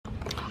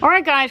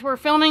Alright guys, we're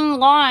filming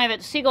live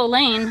at Seagull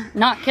Lane.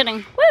 Not kidding.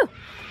 Woo!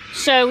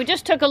 So we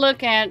just took a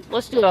look at,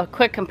 let's do a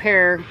quick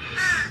compare.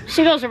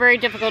 Seagulls are very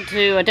difficult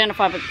to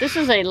identify, but this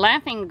is a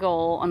laughing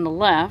gull on the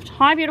left.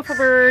 Hi, beautiful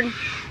bird.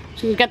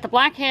 So you've got the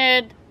black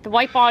head, the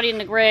white body, and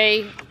the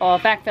gray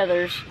back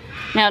feathers.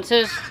 Now it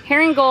says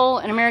herring gull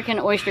and American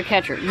oyster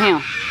catcher.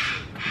 Now,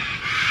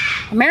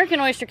 American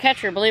oyster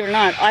catcher, believe it or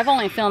not, I've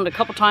only filmed a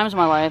couple times in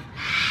my life.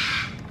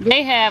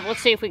 They have,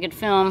 let's see if we could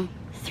film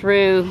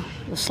through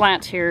the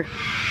slats here.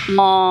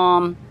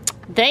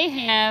 They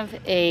have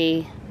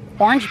a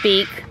orange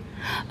beak.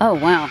 Oh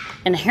wow,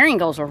 and the herring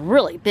gulls are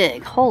really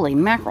big. Holy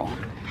mackerel.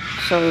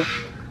 So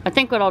I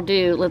think what I'll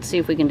do, let's see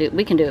if we can do it.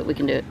 We can do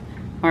it.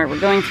 All right, we're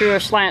going through our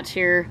slats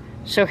here.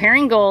 So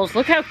herring gulls,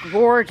 look how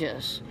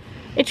gorgeous.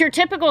 It's your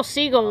typical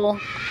seagull,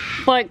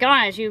 but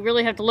guys, you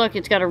really have to look.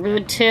 It's got a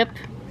red tip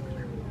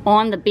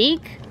on the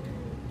beak,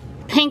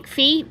 pink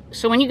feet.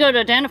 So when you go to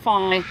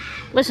identify,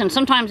 listen,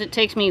 sometimes it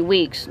takes me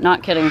weeks,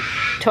 not kidding,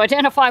 to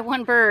identify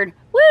one bird.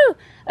 Woo!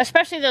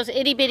 Especially those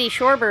itty bitty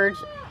shorebirds.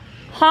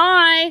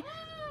 Hi!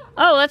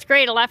 Oh, that's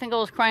great. A laughing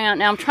gull is crying out.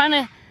 Now I'm trying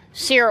to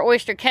see our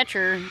oyster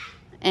catcher,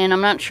 and I'm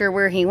not sure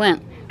where he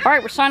went. All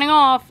right, we're signing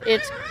off.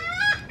 It's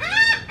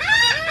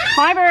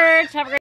hi birds. Have a great